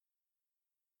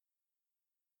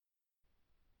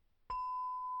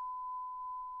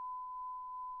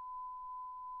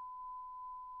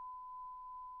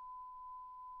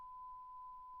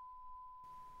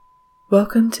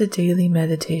Welcome to Daily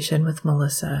Meditation with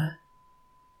Melissa.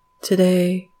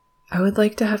 Today, I would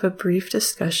like to have a brief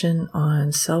discussion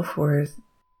on self-worth,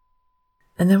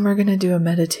 and then we're going to do a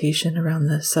meditation around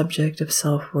the subject of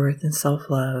self-worth and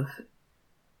self-love.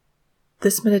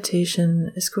 This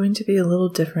meditation is going to be a little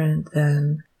different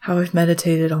than how I've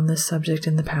meditated on this subject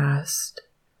in the past.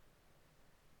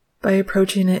 By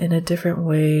approaching it in a different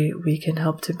way, we can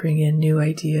help to bring in new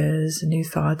ideas, new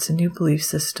thoughts, and new belief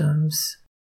systems.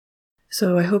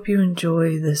 So I hope you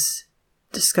enjoy this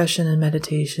discussion and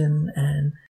meditation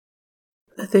and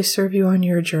that they serve you on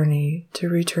your journey to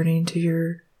returning to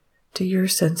your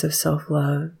sense of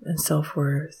self-love and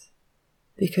self-worth,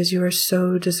 because you are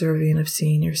so deserving of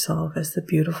seeing yourself as the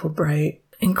beautiful, bright,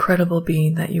 incredible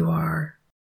being that you are.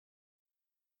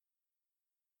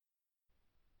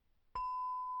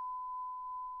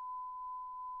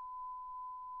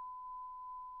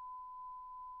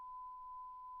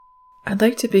 I'd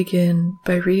like to begin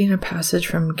by reading a passage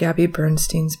from Gabby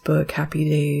Bernstein's book, Happy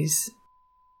Days.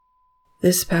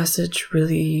 This passage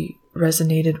really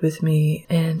resonated with me,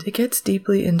 and it gets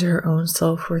deeply into her own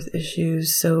self-worth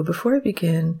issues. So before I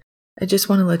begin, I just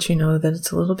want to let you know that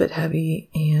it's a little bit heavy,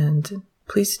 and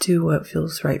please do what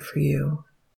feels right for you.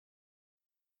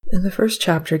 In the first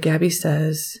chapter, Gabby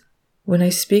says, "When I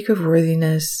speak of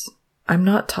worthiness, I'm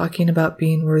not talking about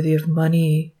being worthy of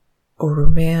money, or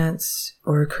romance,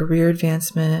 or career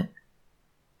advancement.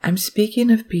 I'm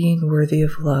speaking of being worthy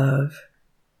of love.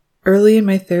 Early in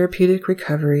my therapeutic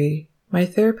recovery, my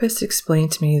therapist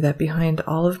explained to me that behind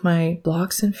all of my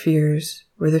blocks and fears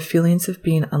were the feelings of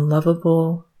being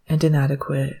unlovable and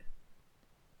inadequate."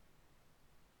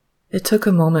 It took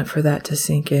a moment for that to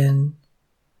sink in.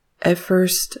 At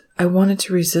first, I wanted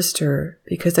to resist her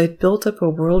because I'd built up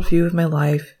a worldview of my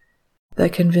life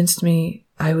that convinced me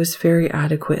I was very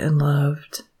adequate and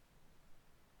loved.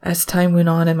 As time went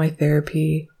on in my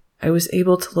therapy, I was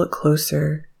able to look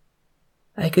closer.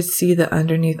 I could see that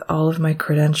underneath all of my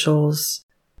credentials,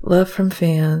 love from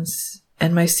fans,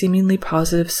 and my seemingly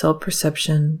positive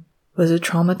self-perception was a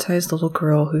traumatized little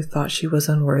girl who thought she was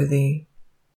unworthy.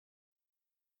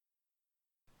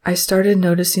 I started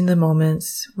noticing the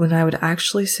moments when I would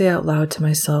actually say out loud to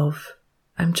myself,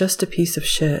 "I'm just a piece of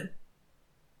shit."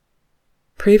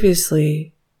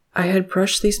 Previously, I had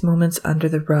brushed these moments under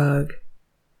the rug,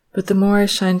 but the more I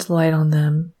shined light on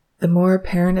them, the more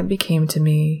apparent it became to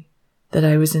me that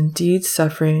I was indeed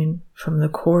suffering from the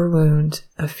core wound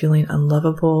of feeling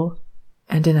unlovable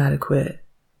and inadequate.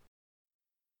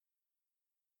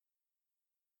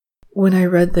 When I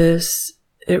read this,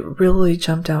 it really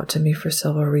jumped out to me for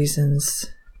several reasons.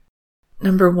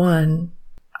 Number one,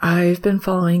 I've been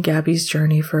following Gabby's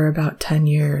journey for about 10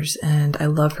 years, and I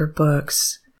love her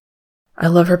books. I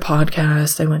love her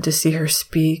podcast. I went to see her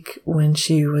speak when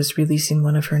she was releasing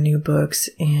one of her new books,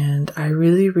 and I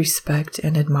really respect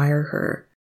and admire her.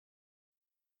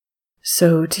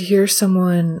 So to hear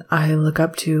someone I look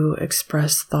up to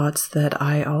express thoughts that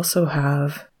I also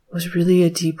have was really a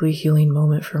deeply healing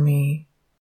moment for me.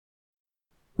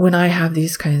 When I have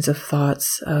these kinds of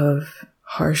thoughts of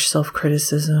harsh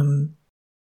self-criticism,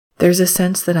 there's a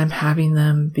sense that I'm having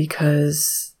them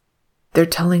because they're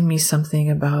telling me something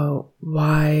about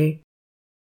why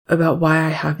I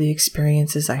have the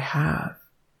experiences I have.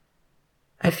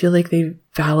 I feel like they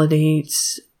validate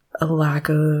a lack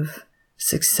of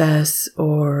success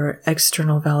or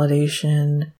external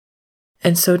validation.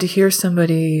 And so to hear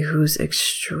somebody who's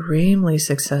extremely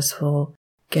successful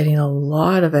getting a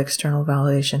lot of external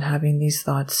validation having these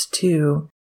thoughts too,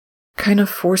 kind of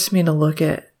forced me to look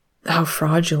at how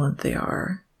fraudulent they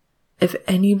are. If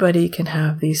anybody can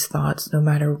have these thoughts no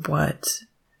matter what,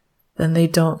 then they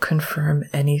don't confirm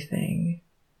anything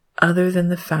other than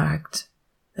the fact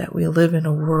that we live in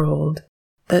a world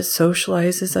that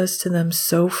socializes us to them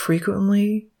so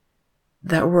frequently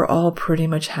that we're all pretty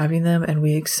much having them and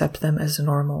we accept them as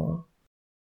normal.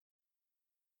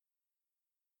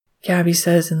 Gabby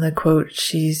says in the quote,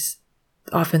 she's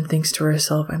often thinks to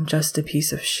herself, "I'm just a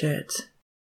piece of shit."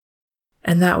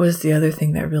 And that was the other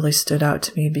thing that really stood out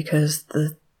to me, because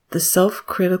the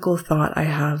self-critical thought I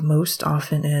have most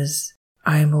often is,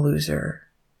 I am a loser.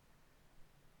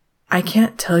 I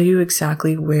can't tell you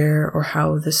exactly where or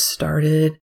how this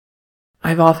started.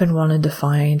 I've often wanted to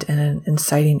find an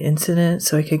inciting incident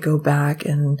so I could go back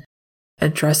and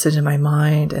address it in my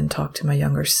mind and talk to my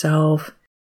younger self.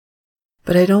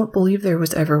 But I don't believe there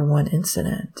was ever one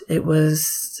incident. It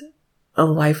was a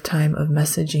lifetime of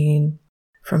messaging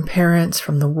from parents,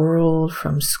 from the world,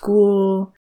 from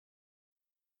school.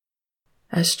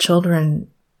 As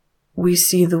children, we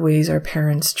see the ways our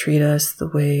parents treat us, the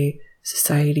way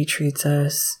society treats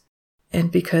us.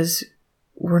 And because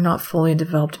we're not fully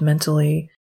developed mentally,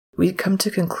 we come to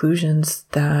conclusions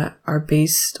that are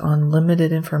based on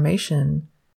limited information.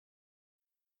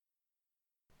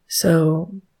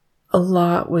 So a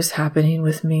lot was happening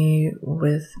with me,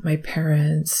 with my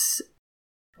parents,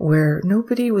 where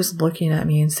nobody was looking at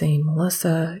me and saying,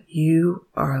 Melissa, you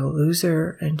are a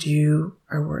loser and you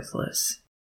are worthless.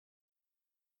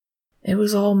 It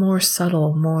was all more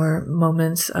subtle, more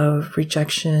moments of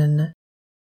rejection,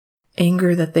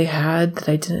 anger that they had that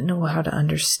I didn't know how to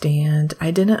understand.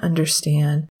 I didn't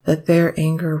understand that their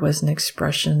anger was an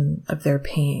expression of their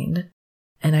pain,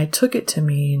 and I took it to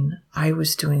mean I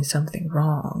was doing something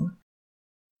wrong.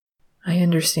 I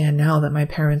understand now that my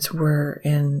parents were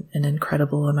in an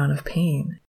incredible amount of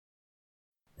pain.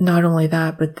 Not only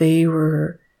that, but they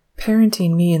were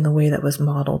parenting me in the way that was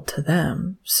modeled to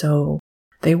them. So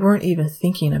they weren't even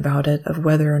thinking about it of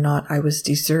whether or not I was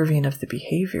deserving of the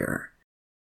behavior.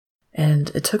 And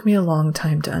it took me a long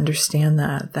time to understand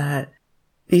that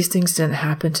these things didn't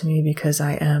happen to me because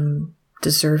I am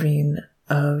deserving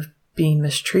of being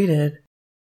mistreated.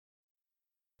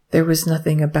 There was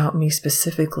nothing about me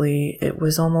specifically. It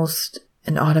was almost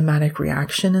an automatic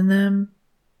reaction in them.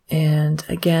 And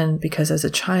again, because as a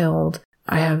child,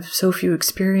 I have so few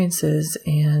experiences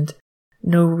and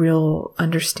no real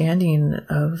understanding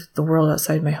of the world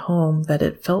outside my home that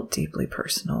it felt deeply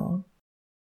personal.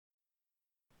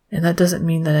 And that doesn't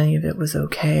mean that any of it was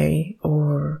okay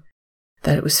or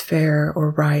that it was fair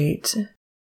or right,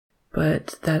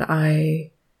 but that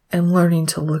I am learning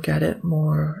to look at it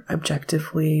more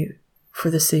objectively for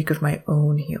the sake of my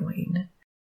own healing.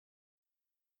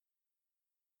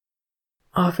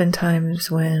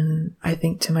 Oftentimes when I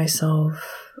think to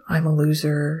myself, I'm a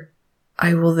loser,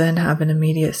 I will then have an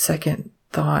immediate second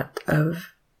thought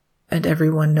of, and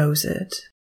everyone knows it,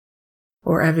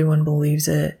 or everyone believes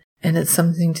it, and it's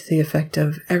something to the effect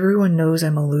of, everyone knows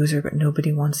I'm a loser, but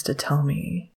nobody wants to tell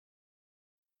me.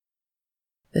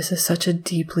 This is such a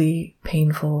deeply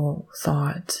painful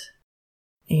thought,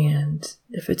 and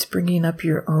if it's bringing up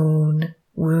your own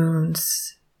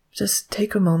wounds, just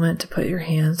take a moment to put your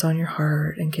hands on your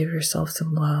heart and give yourself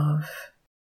some love.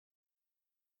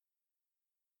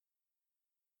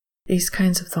 These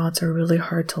kinds of thoughts are really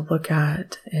hard to look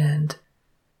at, and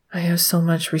I have so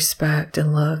much respect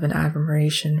and love and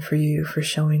admiration for you for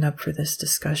showing up for this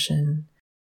discussion.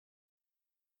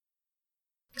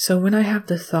 So when I have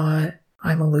the thought,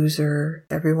 I'm a loser,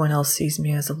 everyone else sees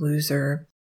me as a loser,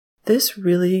 this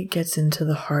really gets into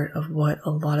the heart of what a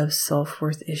lot of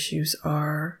self-worth issues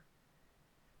are.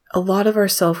 A lot of our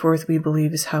self-worth, we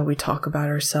believe, is how we talk about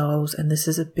ourselves, and this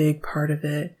is a big part of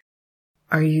it.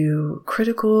 Are you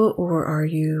critical or are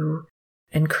you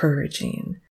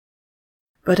encouraging?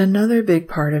 But another big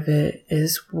part of it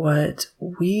is what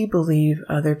we believe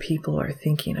other people are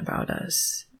thinking about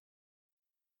us.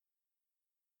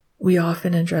 We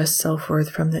often address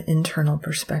self-worth from the internal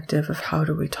perspective of how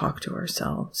do we talk to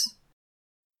ourselves.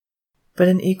 But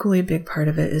an equally big part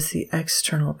of it is the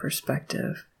external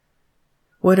perspective.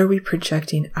 What are we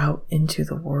projecting out into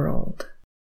the world?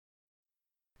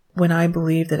 When I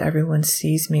believe that everyone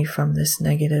sees me from this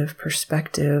negative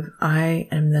perspective, I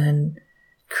am then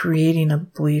creating a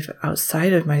belief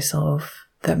outside of myself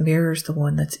that mirrors the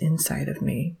one that's inside of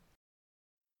me.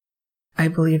 I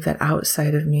believe that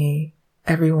outside of me,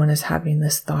 everyone is having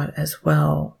this thought as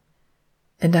well,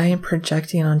 and I am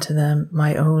projecting onto them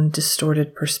my own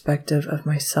distorted perspective of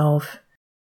myself,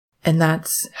 and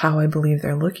that's how I believe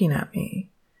they're looking at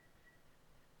me.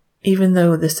 Even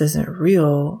though this isn't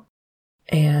real,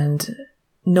 and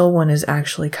no one is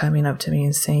actually coming up to me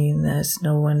and saying this,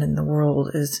 no one in the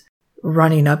world is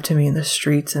running up to me in the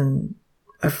streets and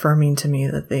affirming to me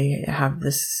that they have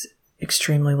this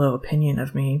extremely low opinion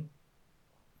of me.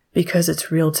 Because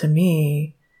it's real to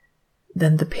me,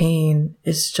 then the pain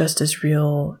is just as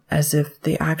real as if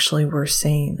they actually were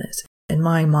saying this. In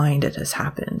my mind, it has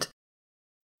happened.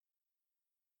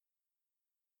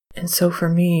 And so for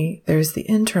me, there's the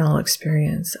internal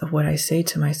experience of what I say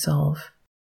to myself,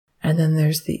 and then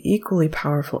there's the equally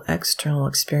powerful external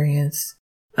experience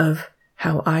of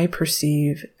how I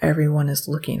perceive everyone is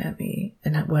looking at me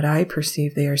and what I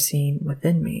perceive they are seeing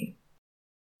within me.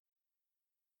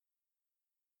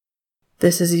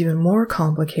 This is even more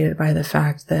complicated by the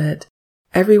fact that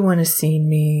everyone is seeing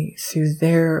me through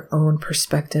their own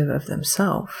perspective of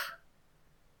themselves.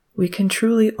 We can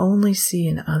truly only see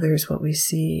in others what we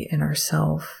see in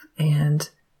ourselves, and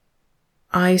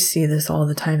I see this all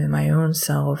the time in my own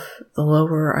self. The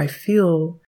lower I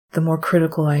feel, the more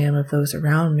critical I am of those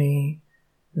around me.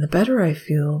 And the better I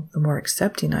feel, the more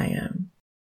accepting I am.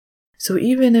 So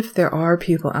even if there are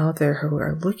people out there who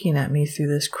are looking at me through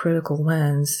this critical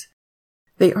lens,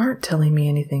 they aren't telling me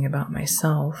anything about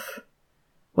myself.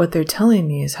 What they're telling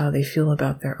me is how they feel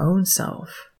about their own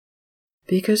self.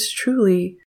 Because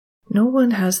truly, no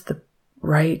one has the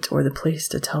right or the place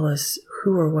to tell us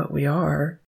who or what we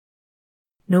are.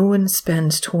 No one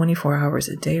spends 24 hours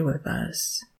a day with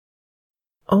us.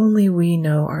 Only we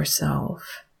know ourselves.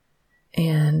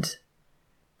 And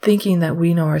thinking that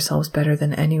we know ourselves better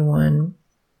than anyone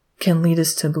can lead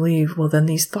us to believe, well, then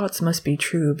these thoughts must be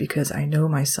true because I know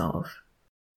myself.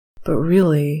 But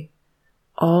really,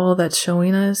 all that's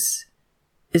showing us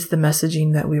is the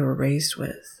messaging that we were raised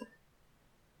with.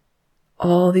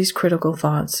 All these critical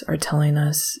thoughts are telling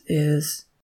us is,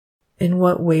 in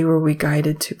what way were we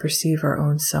guided to perceive our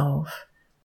own self?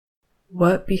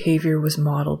 What behavior was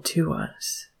modeled to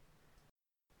us?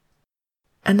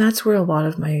 And that's where a lot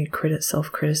of my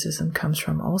self-criticism comes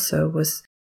from also, was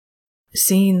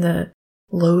seeing the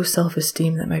low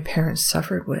self-esteem that my parents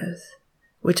suffered with,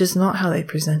 which is not how they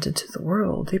presented to the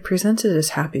world. They presented as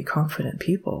happy, confident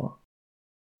people.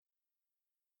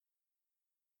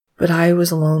 But I was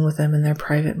alone with them in their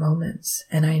private moments,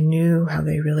 and I knew how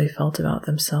they really felt about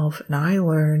themselves, and I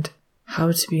learned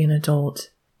how to be an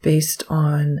adult based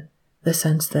on the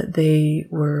sense that they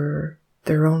were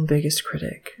their own biggest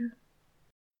critic.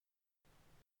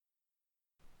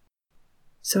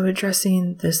 So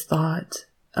addressing this thought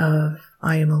of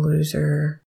I am a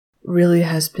loser really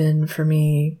has been for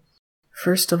me,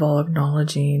 first of all,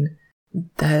 acknowledging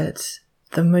that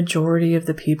the majority of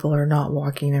the people are not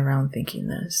walking around thinking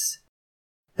this.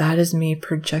 That is me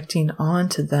projecting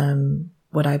onto them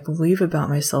what I believe about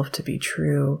myself to be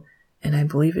true, and I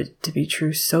believe it to be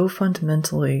true so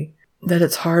fundamentally that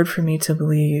it's hard for me to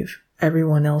believe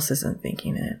everyone else isn't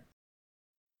thinking it.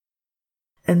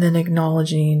 And then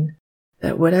acknowledging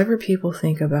that whatever people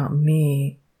think about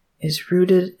me is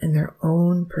rooted in their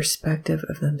own perspective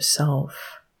of themselves.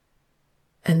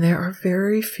 And there are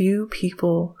very few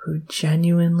people who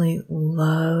genuinely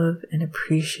love and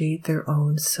appreciate their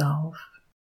own self.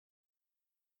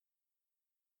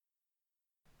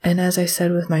 And as I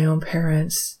said with my own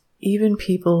parents, even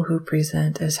people who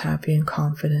present as happy and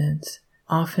confident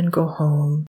often go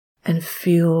home and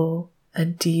feel a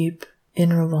deep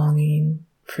inner longing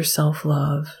for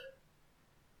self-love.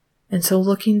 And so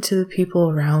looking to the people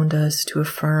around us to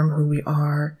affirm who we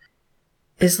are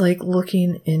is like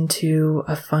looking into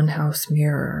a funhouse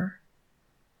mirror.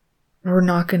 We're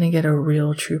not going to get a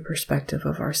real true perspective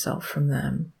of ourselves from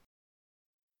them.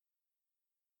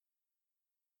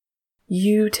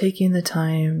 You taking the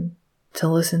time to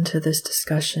listen to this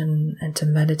discussion and to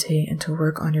meditate and to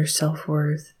work on your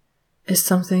self-worth is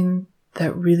something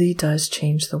that really does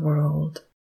change the world.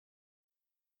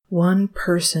 One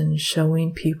person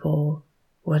showing people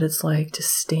what it's like to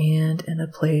stand in a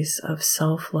place of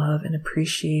self-love and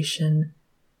appreciation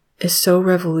is so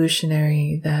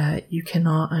revolutionary that you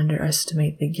cannot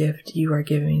underestimate the gift you are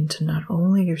giving to not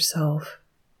only yourself,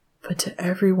 but to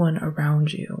everyone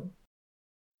around you.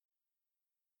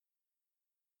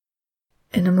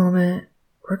 In a moment,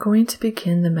 we're going to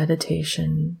begin the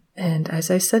meditation, and as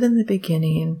I said in the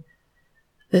beginning,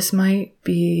 this might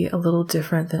be a little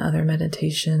different than other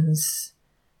meditations,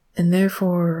 and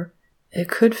therefore it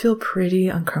could feel pretty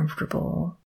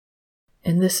uncomfortable.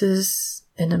 And this is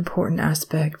an important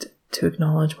aspect to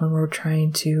acknowledge when we're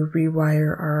trying to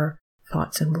rewire our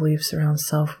thoughts and beliefs around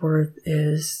self-worth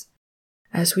is,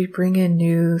 as we bring in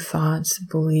new thoughts,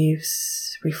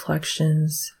 beliefs,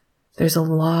 reflections, there's a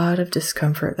lot of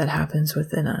discomfort that happens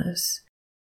within us.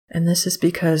 And this is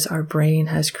because our brain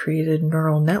has created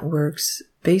neural networks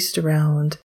based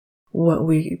around what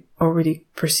we already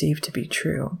perceive to be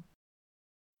true.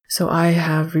 So I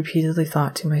have repeatedly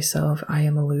thought to myself, I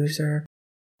am a loser.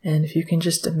 And if you can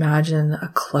just imagine a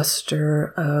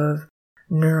cluster of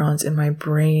neurons in my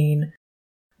brain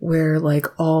where like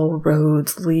all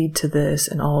roads lead to this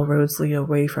and all roads lead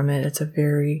away from it, it's a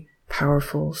very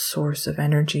powerful source of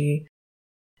energy.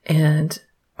 And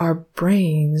our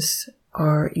brains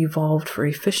are evolved for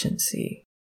efficiency.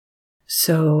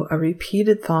 So a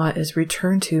repeated thought is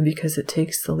returned to because it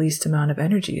takes the least amount of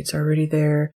energy. It's already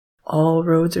there. All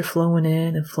roads are flowing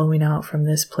in and flowing out from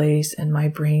this place. And my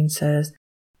brain says,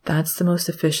 that's the most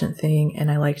efficient thing. And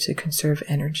I like to conserve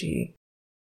energy.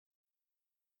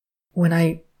 When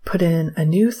I put in a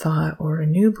new thought or a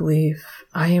new belief,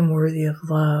 I am worthy of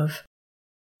love,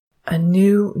 a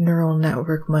new neural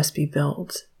network must be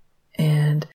built.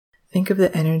 And think of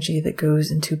the energy that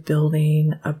goes into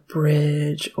building a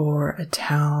bridge or a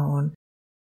town.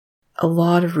 A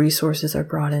lot of resources are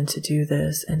brought in to do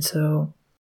this. And so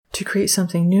to create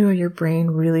something new, your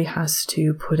brain really has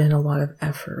to put in a lot of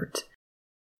effort.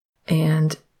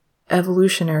 And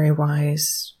evolutionary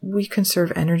wise, we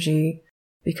conserve energy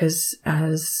because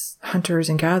as hunters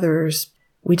and gatherers,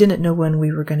 we didn't know when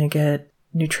we were going to get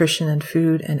nutrition and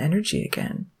food and energy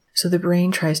again. So the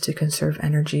brain tries to conserve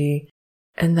energy,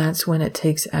 and that's when it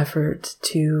takes effort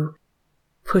to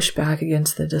push back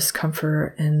against the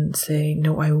discomfort and say,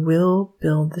 no, I will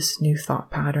build this new thought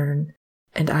pattern,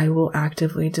 and I will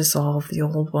actively dissolve the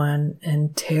old one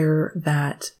and tear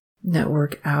that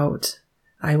network out.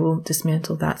 I will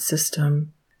dismantle that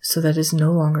system so that is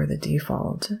no longer the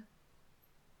default.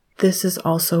 This is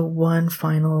also one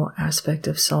final aspect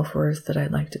of self-worth that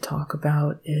I'd like to talk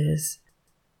about, is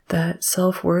that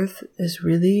self-worth is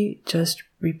really just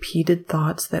repeated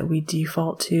thoughts that we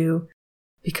default to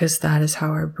because that is how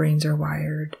our brains are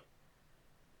wired.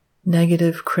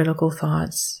 Negative, critical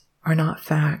thoughts are not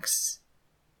facts.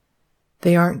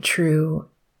 They aren't true.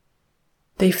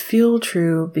 They feel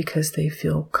true because they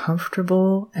feel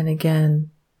comfortable, and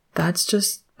again, that's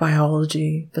just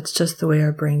biology. That's just the way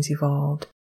our brains evolved.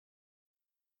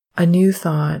 A new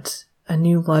thought, a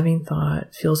new loving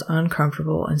thought feels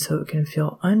uncomfortable, and so it can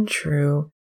feel untrue.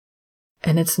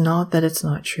 And it's not that it's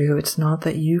not true. It's not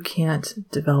that you can't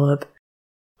develop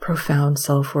profound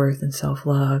self-worth and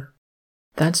self-love.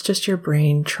 That's just your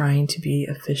brain trying to be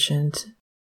efficient.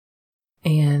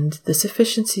 And this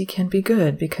efficiency can be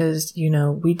good because,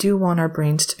 we do want our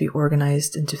brains to be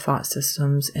organized into thought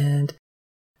systems. And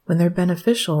when they're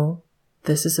beneficial,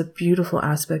 this is a beautiful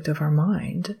aspect of our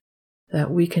mind, that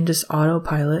we can just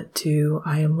autopilot to,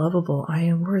 I am lovable, I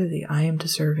am worthy, I am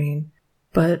deserving.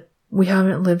 But we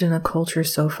haven't lived in a culture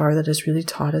so far that has really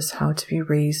taught us how to be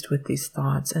raised with these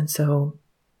thoughts. And so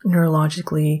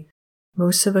neurologically,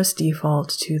 most of us default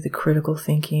to the critical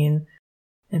thinking.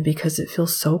 And because it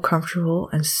feels so comfortable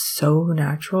and so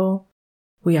natural,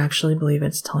 we actually believe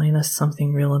it's telling us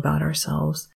something real about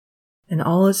ourselves. And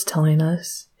all it's telling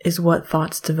us is what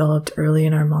thoughts developed early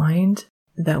in our mind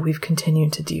that we've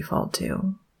continued to default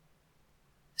to.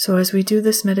 So as we do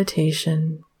this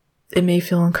meditation, it may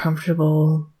feel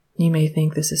uncomfortable. You may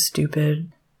think this is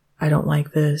stupid. I don't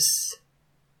like this.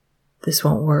 This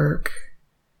won't work.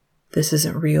 This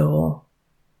isn't real.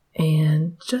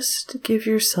 And just give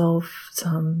yourself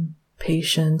some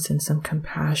patience and some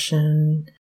compassion,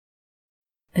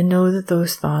 and know that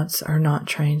those thoughts are not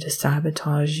trying to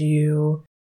sabotage you,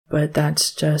 but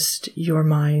that's just your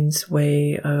mind's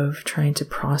way of trying to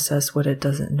process what it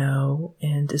doesn't know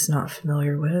and is not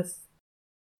familiar with.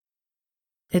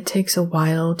 It takes a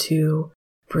while to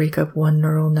break up one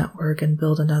neural network and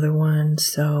build another one,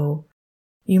 so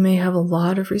you may have a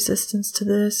lot of resistance to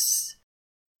this,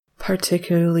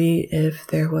 particularly if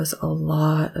there was a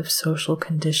lot of social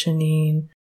conditioning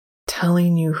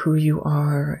telling you who you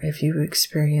are, if you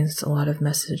experienced a lot of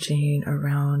messaging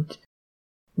around,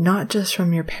 not just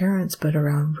from your parents, but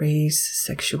around race,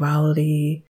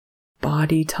 sexuality,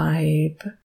 body type,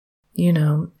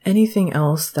 anything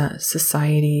else that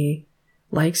society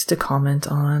likes to comment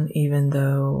on, even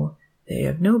though they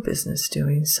have no business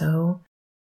doing so.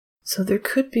 So there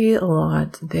could be a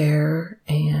lot there,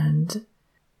 and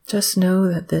just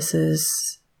know that this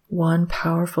is one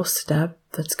powerful step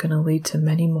that's going to lead to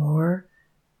many more,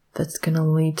 that's going to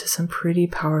lead to some pretty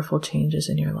powerful changes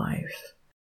in your life.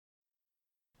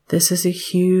 This is a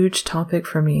huge topic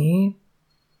for me,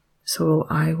 so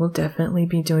I will definitely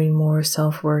be doing more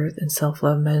self-worth and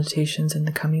self-love meditations in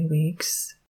the coming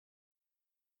weeks.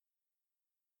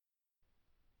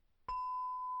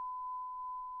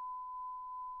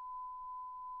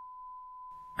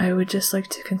 I would just like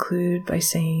to conclude by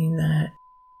saying that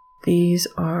these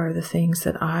are the things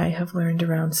that I have learned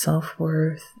around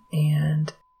self-worth,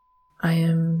 and I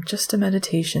am just a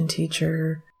meditation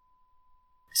teacher.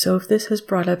 So if this has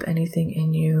brought up anything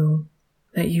in you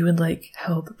that you would like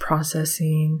help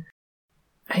processing,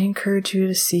 I encourage you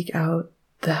to seek out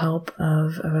the help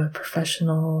of a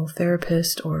professional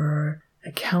therapist or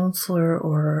a counselor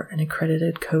or an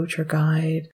accredited coach or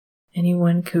guide,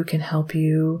 anyone who can help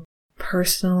you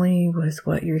personally with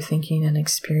what you're thinking and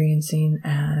experiencing,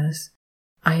 as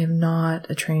I am not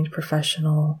a trained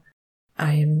professional.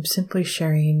 I am simply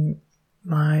sharing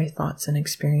my thoughts and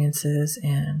experiences,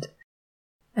 and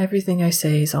everything I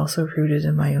say is also rooted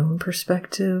in my own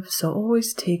perspective, so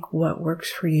always take what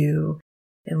works for you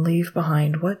and leave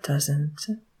behind what doesn't.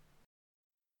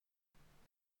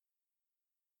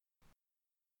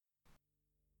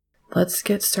 Let's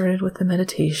get started with the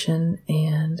meditation,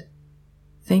 and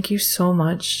thank you so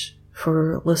much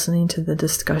for listening to the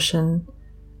discussion.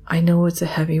 I know it's a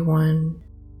heavy one,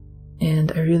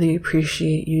 And I really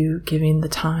appreciate you giving the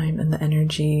time and the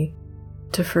energy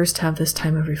to first have this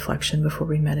time of reflection before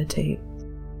we meditate.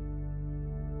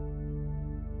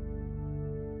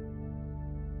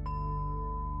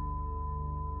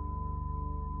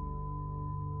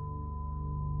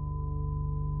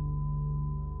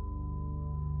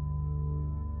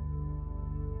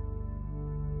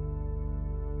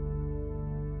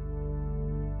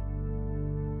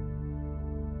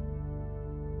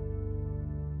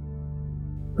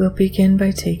 We'll begin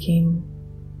by taking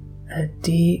a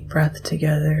deep breath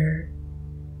together,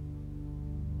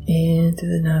 in through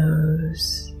the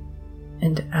nose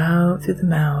and out through the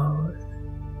mouth.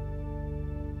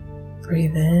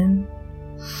 Breathe in,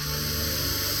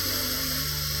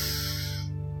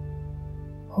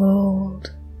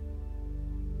 hold,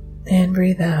 and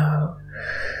breathe out.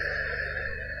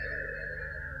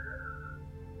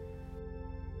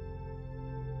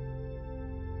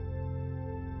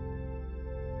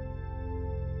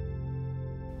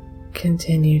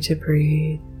 Continue to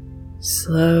breathe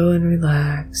slow and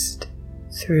relaxed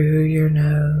through your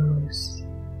nose.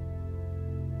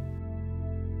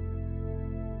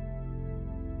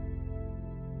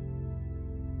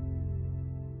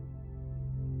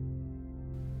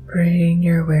 Bring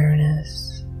your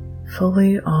awareness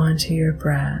fully onto your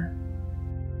breath.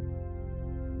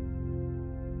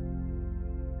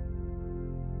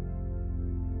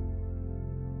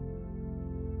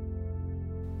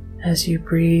 As you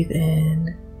breathe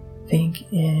in,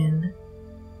 think in,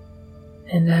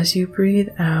 and as you breathe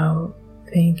out,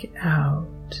 think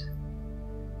out.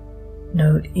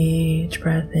 Note each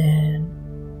breath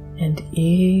in and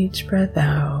each breath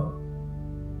out.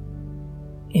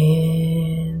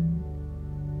 In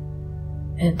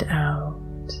and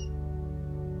out.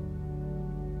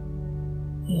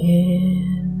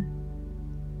 In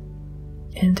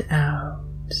and out.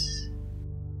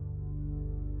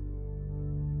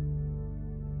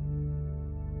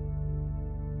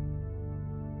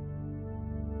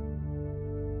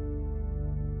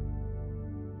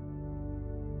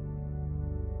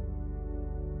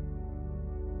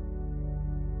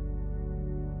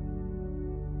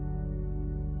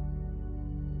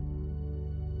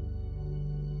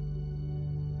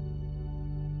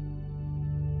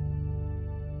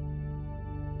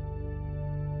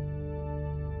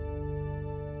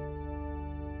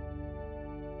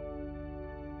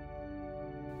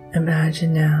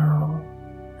 Imagine now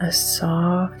a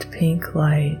soft pink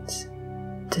light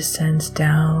descends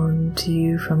down to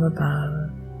you from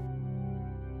above.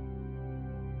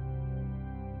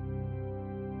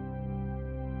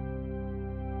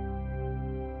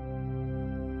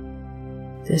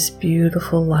 This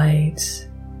beautiful light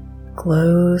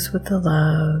glows with the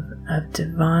love of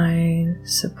divine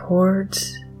support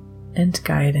and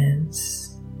guidance.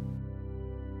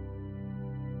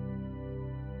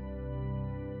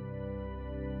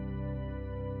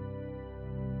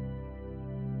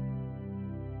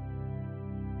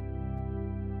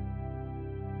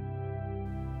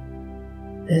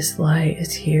 This light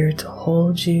is here to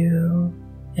hold you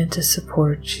and to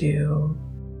support you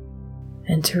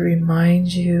and to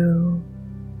remind you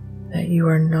that you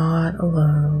are not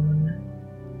alone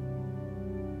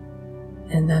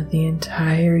and that the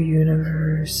entire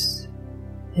universe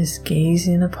is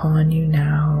gazing upon you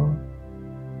now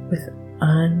with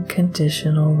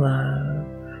unconditional love.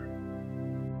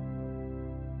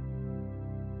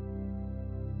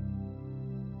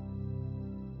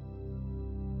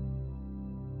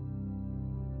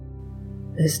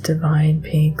 This divine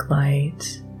pink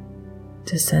light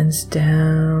descends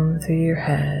down through your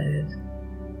head,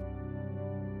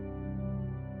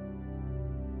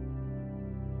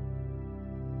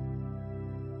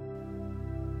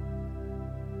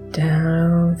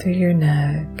 down through your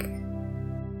neck,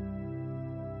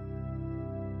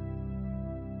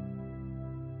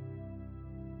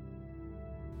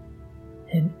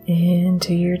 and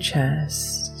into your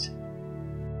chest.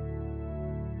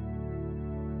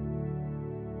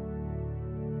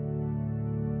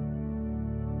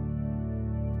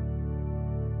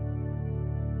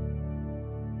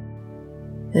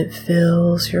 It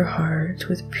fills your heart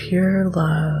with pure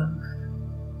love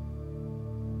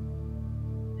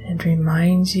and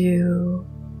reminds you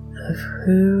of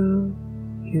who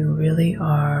you really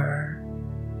are.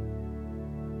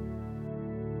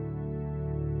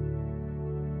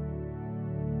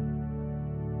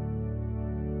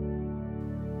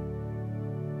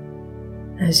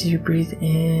 As you breathe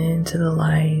into the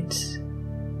light,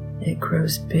 it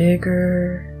grows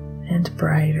bigger and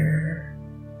brighter.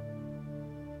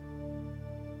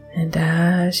 And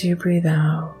as you breathe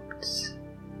out,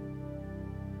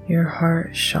 your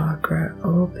heart chakra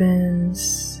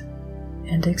opens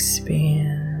and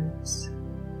expands.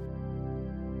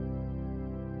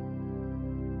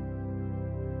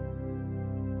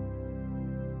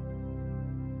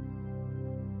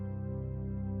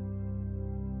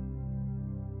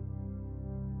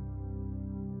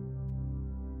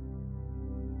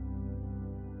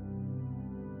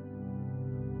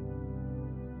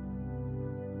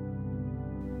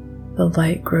 The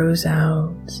light grows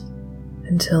out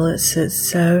until it sits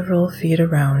several feet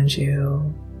around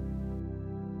you.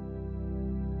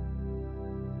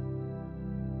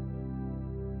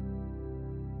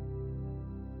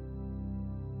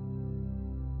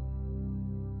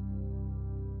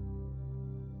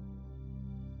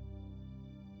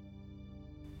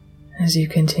 As you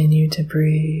continue to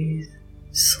breathe,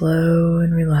 slow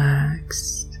and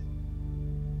relaxed,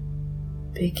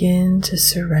 begin to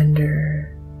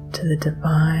surrender to the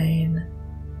divine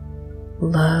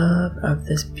love of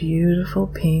this beautiful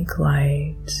pink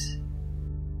light.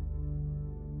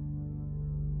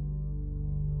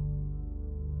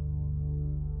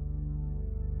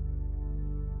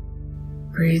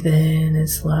 Breathe in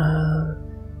its love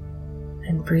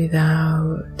and breathe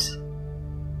out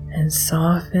and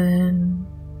soften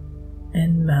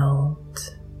and melt.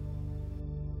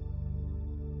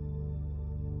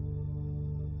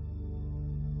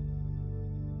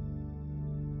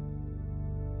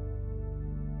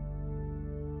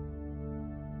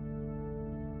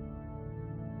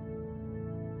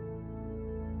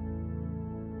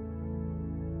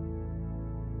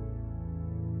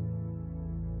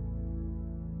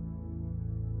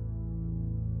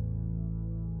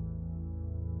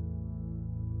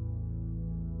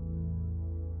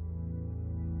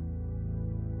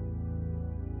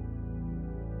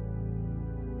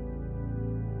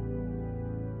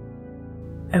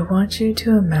 I want you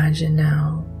to imagine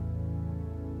now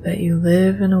that you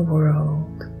live in a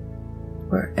world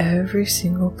where every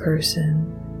single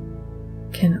person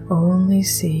can only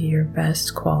see your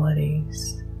best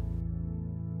qualities.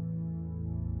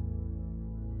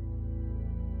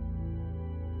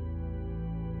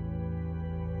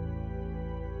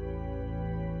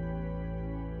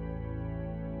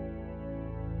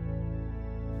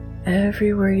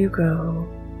 Everywhere you go,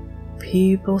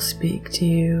 people speak to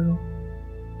you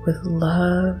with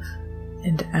love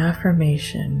and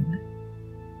affirmation.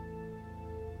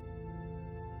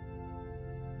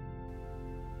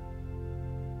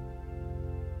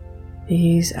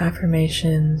 These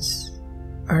affirmations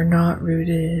are not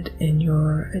rooted in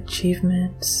your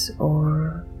achievements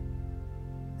or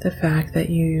the fact that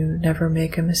you never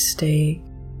make a mistake,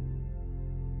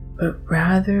 but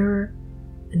rather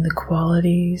in the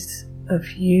qualities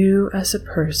of you as a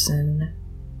person.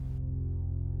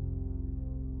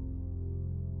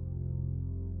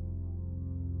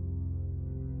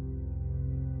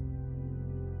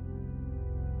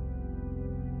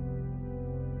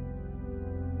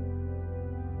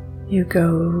 You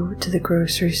go to the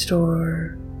grocery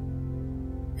store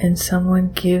and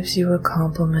someone gives you a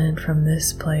compliment from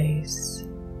this place.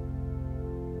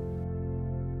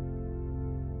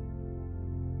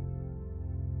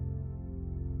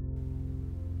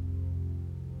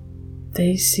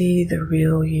 They see the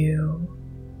real you.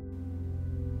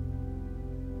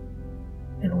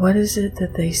 And what is it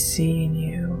that they see in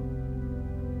you?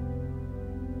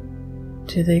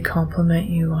 Do they compliment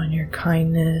you on your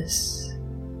kindness,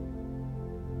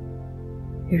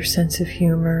 your sense of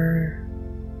humor,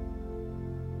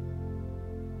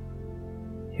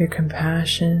 your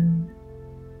compassion,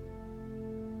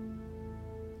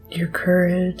 your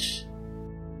courage?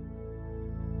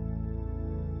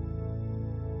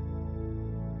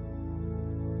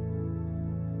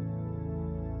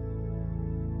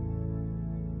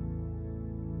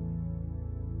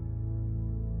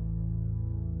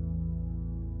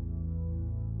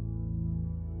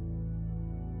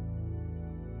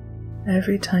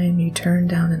 Every time you turn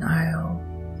down an aisle,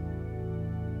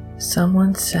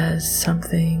 someone says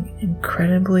something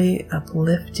incredibly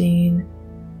uplifting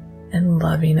and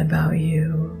loving about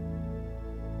you.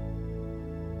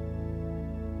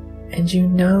 And you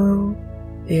know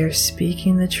they are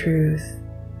speaking the truth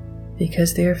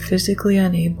because they are physically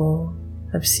unable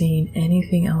of seeing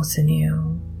anything else in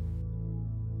you.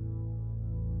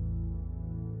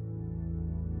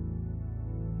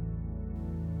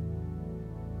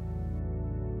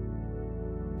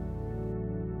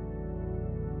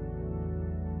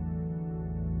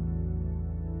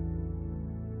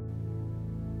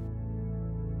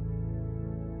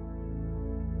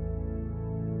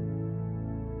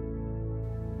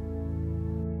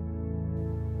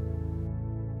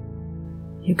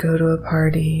 You go to a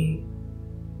party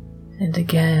And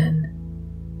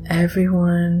again,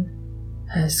 everyone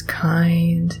has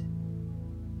kind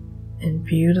and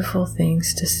beautiful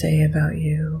things to say about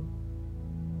you.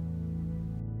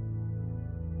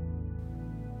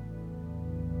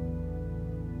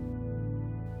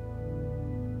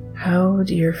 How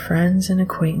do your friends and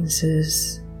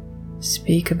acquaintances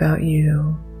speak about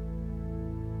you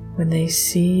when they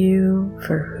see you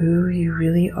for who you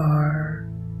really are?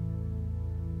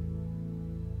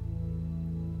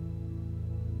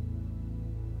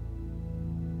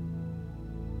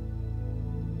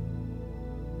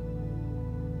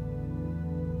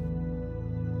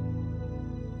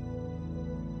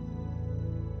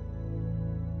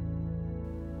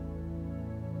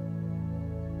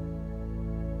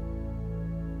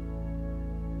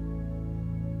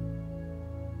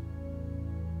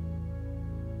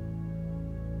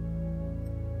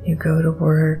 You go to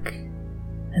work,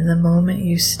 and the moment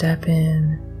you step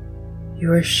in,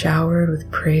 you are showered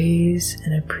with praise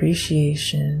and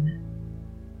appreciation.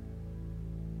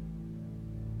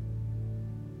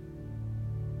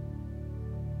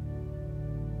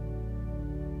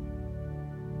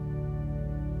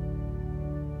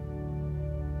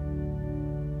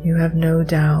 You have no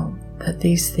doubt that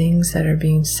these things that are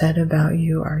being said about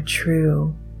you are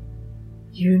true.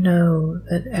 You know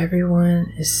that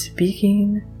everyone is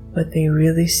speaking what they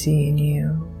really see in you.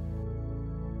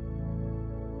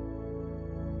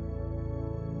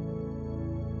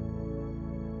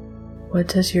 What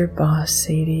does your boss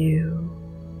say to you?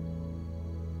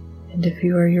 And if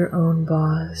you are your own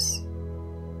boss,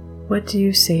 what do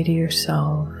you say to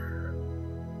yourself?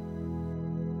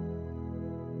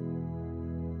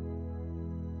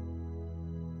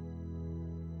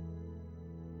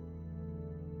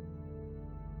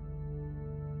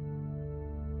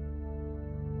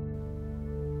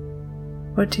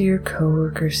 What do your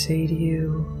coworkers say to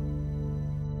you?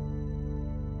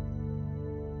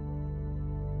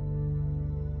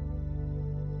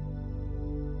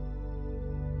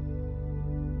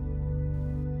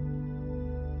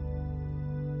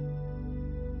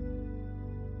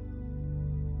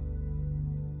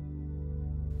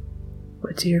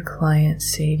 What do your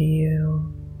clients say to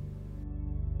you?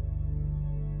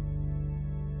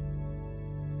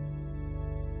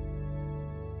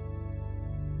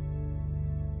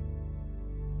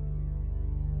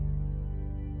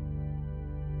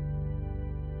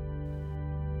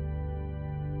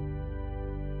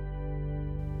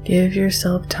 Give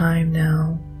yourself time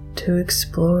now to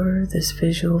explore this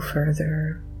visual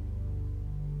further.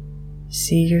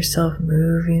 See yourself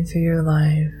moving through your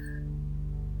life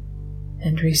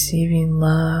and receiving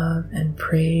love and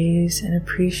praise and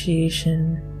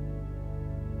appreciation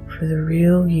for the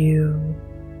real you,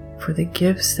 for the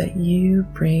gifts that you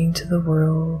bring to the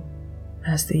world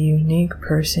as the unique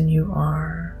person you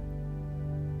are.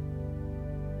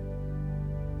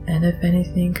 And if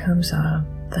anything comes up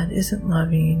that isn't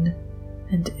loving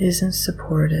and isn't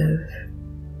supportive,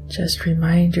 just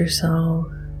remind yourself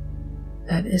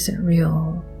that isn't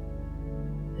real.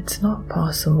 It's not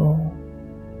possible.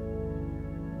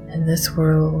 In this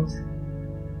world,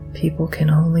 people can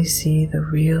only see the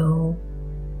real,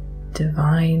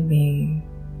 divine me.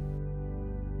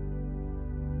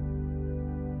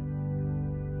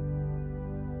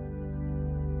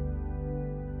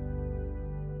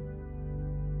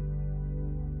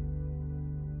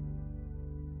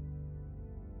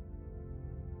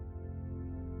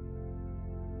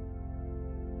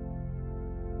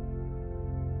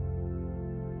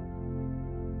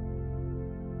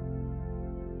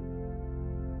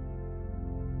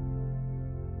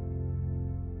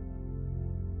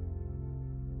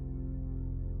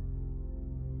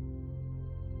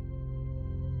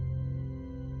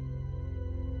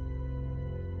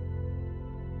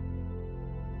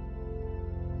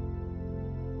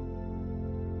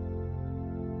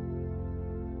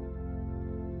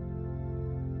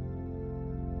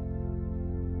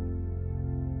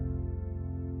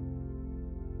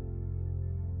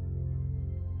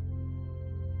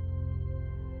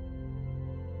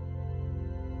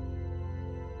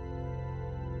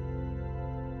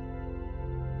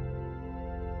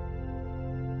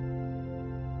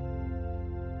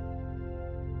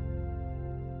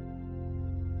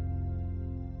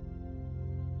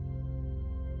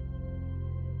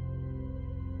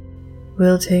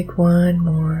 We'll take one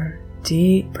more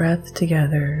deep breath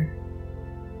together.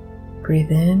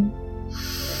 Breathe in,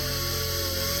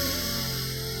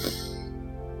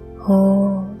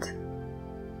 hold,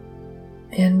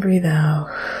 and breathe out.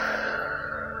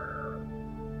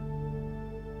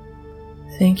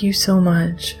 Thank you so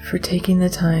much for taking the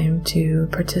time to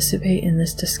participate in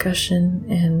this discussion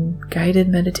and guided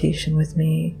meditation with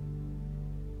me.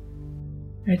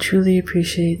 I truly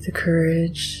appreciate the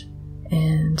courage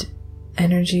and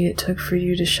energy it took for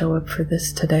you to show up for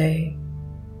this today.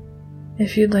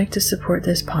 If you'd like to support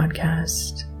this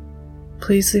podcast,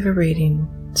 please leave a rating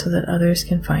so that others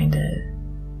can find it.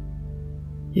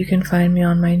 You can find me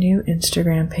on my new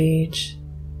Instagram page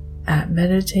at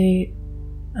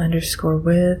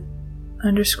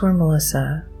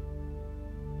meditate_with_Melissa.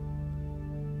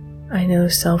 I know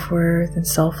self-worth and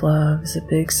self-love is a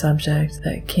big subject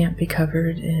that can't be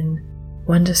covered in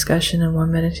one discussion and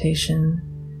one meditation,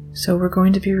 so we're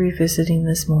going to be revisiting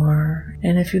this more.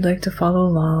 And if you'd like to follow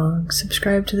along,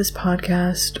 subscribe to this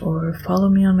podcast or follow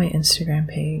me on my Instagram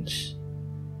page.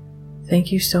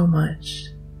 Thank you so much.